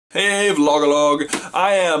Hey Vlogalogue,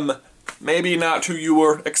 I am maybe not who you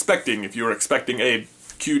were expecting if you were expecting a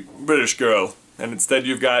cute British girl, and instead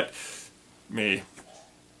you've got me.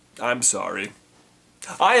 I'm sorry.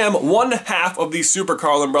 I am one half of the Super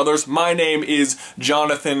Carlin brothers. My name is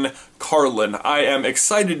Jonathan Carlin. I am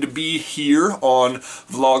excited to be here on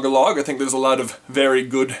Vlogalogue. I think there's a lot of very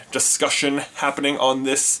good discussion happening on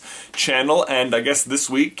this channel, and I guess this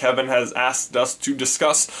week Kevin has asked us to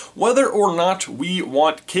discuss whether or not we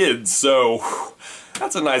want kids. So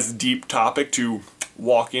that's a nice deep topic to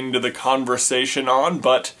walk into the conversation on,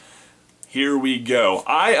 but here we go.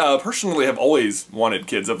 I personally have always wanted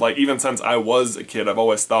kids. Even since I was a kid, I've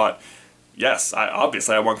always thought, yes,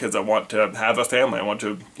 obviously I want kids. I want to have a family. I want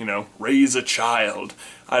to, raise a child.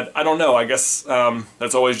 I don't know. I guess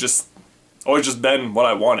that's always just been what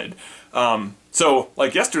I wanted. So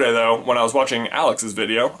like yesterday though, when I was watching Alex's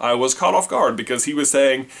video, I was caught off guard because he was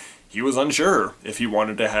saying he was unsure if he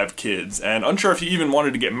wanted to have kids and unsure if he even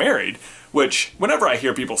wanted to get married. Which, whenever I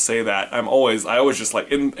hear people say that, I always just like,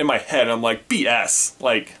 in my head, I'm like, BS.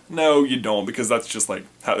 Like, no, you don't, because that's just like,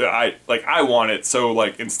 how I want it, so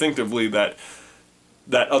like, instinctively that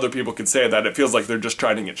other people could say that, it feels like they're just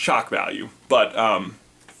trying to get shock value. But,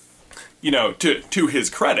 to his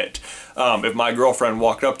credit, if my girlfriend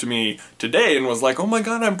walked up to me today and was like, oh my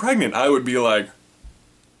god, I'm pregnant, I would be like,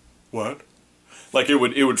 what? Like, it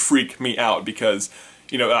would freak me out, because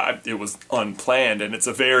it was unplanned, and it's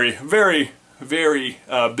a very, very, very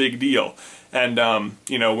big deal. And,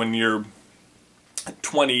 when you're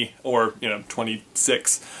 20 or,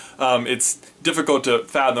 26, it's difficult to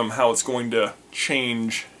fathom how it's going to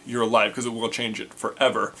change your life, because it will change it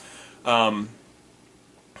forever.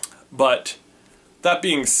 But that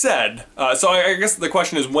being said, so I guess the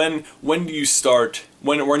question is, when do you start,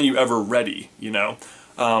 when are you ever ready,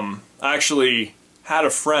 I actually had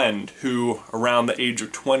a friend who, around the age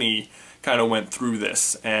of 20, kind of went through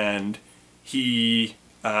this, and he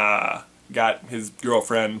got his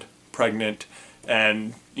girlfriend pregnant,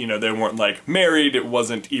 and, they weren't, like, married, it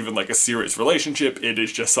wasn't even, like, a serious relationship, it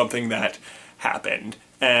is just something that happened.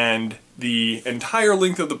 And the entire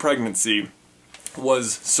length of the pregnancy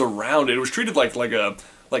was surrounded, it was treated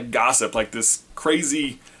like gossip, like this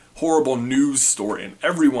crazy, horrible news story, and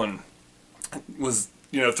everyone was,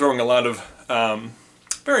 throwing a lot of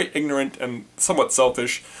very ignorant and somewhat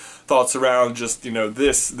selfish thoughts around just,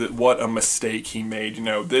 what a mistake he made,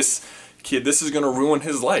 this kid, this is gonna ruin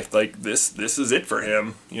his life, like, this is it for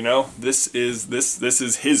him, this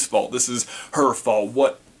is his fault, this is her fault,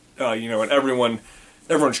 what, and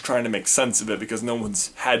everyone's trying to make sense of it because no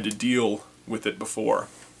one's had to deal with it before.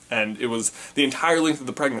 And it was, the entire length of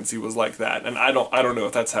the pregnancy was like that, and I don't know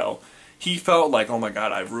if that's how he felt, like, oh my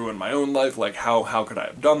god, I've ruined my own life, like, how could I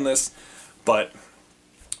have done this? But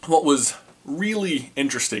what was really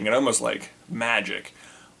interesting and almost like magic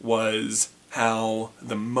was how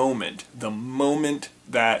the moment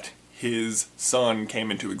that his son came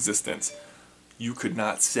into existence, you could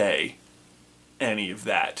not say any of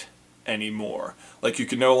that anymore. Like, you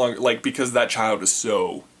could no longer, like, because that child is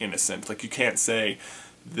so innocent, like, you can't say,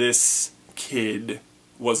 this kid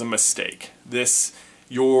was a mistake, this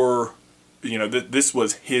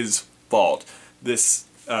was his fault, this,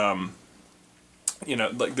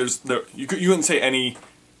 like, you couldn't say any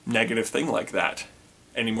negative thing like that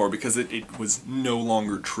anymore, because it was no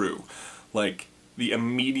longer true. Like, the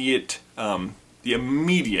immediate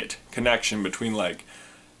connection between, like,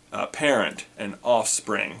 parent and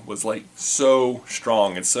offspring was, like, so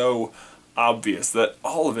strong and so obvious that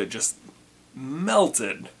all of it just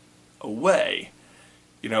melted away.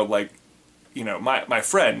 My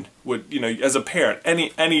friend would, as a parent,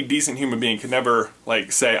 any decent human being could never,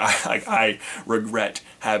 like, say, I regret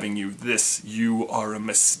having you, you are a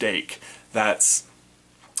mistake. That's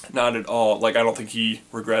not at all, like, I don't think he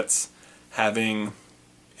regrets having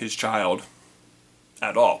his child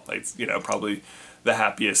at all. Like, probably the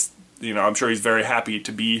happiest, I'm sure he's very happy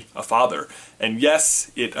to be a father. And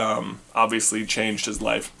yes, it obviously changed his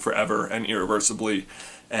life forever and irreversibly,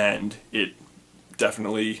 and it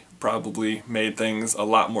definitely probably made things a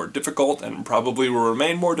lot more difficult, and probably will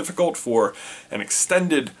remain more difficult for an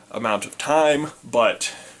extended amount of time.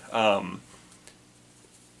 But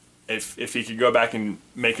if he could go back and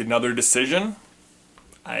make another decision,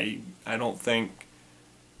 I don't think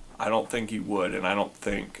he would, and I don't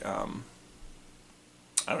think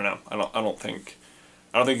I don't know. I don't think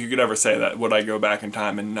you could ever say that. Would I go back in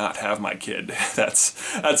time and not have my kid? That's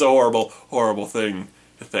a horrible thing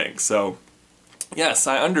to think. So yes,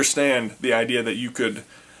 I understand the idea that you could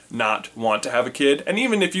not want to have a kid, and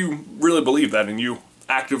even if you really believe that and you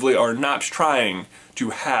actively are not trying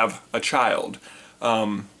to have a child,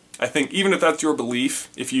 I think even if that's your belief,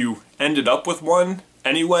 if you ended up with one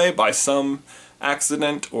anyway by some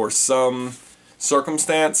accident or some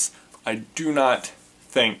circumstance, I do not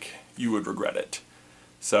think you would regret it.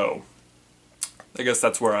 So I guess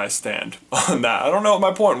that's where I stand on that. I don't know what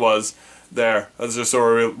my point was there. That's just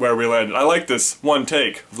sort of where we landed. I like this one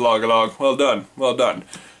take, Vlogalogue. Well done, well done.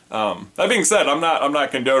 That being said, I'm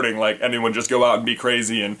not condoning like anyone just go out and be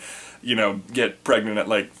crazy and, you know, get pregnant at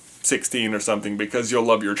like 16 or something because you'll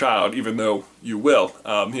love your child, even though you will.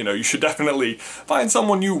 You know, you should definitely find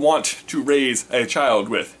someone you want to raise a child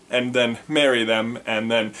with, and then marry them,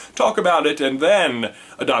 and then talk about it, and then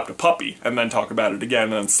adopt a puppy, and then talk about it again,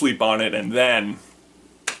 and then sleep on it, and then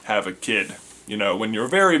have a kid. You know, when you're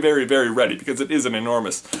very, very, very ready, because it is an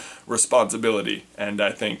enormous responsibility, and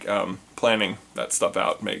I think planning that stuff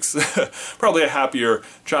out makes probably a happier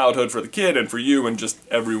childhood for the kid and for you and just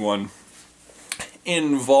everyone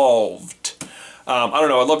involved. I don't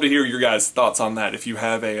know, I'd love to hear your guys' thoughts on that if you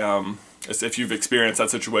have a, if you've experienced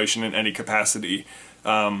that situation in any capacity.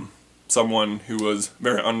 Someone who was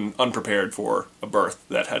very unprepared for a birth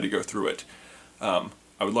that had to go through it.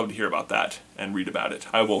 I would love to hear about that and read about it.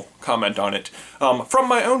 I will comment on it from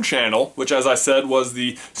my own channel, which as I said was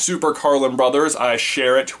the Super Carlin Brothers. I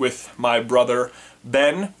share it with my brother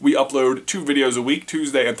Ben. We upload 2 videos a week,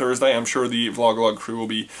 Tuesday and Thursday. I'm sure the Vlogalogue crew will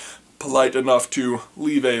be polite enough to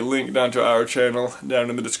leave a link down to our channel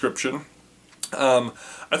down in the description.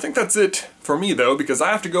 I think that's it for me though, because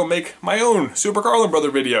I have to go make my own Super Carlin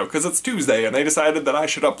Brother video, because it's Tuesday and they decided that I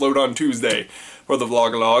should upload on Tuesday for the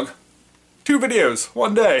Vlogalogue. 2 videos,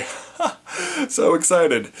 1 day. So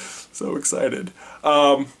excited, so excited.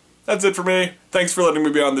 That's it for me. Thanks for letting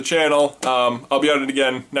me be on the channel. I'll be on it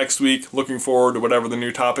again next week, looking forward to whatever the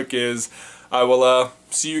new topic is. I will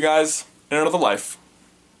see you guys in another life.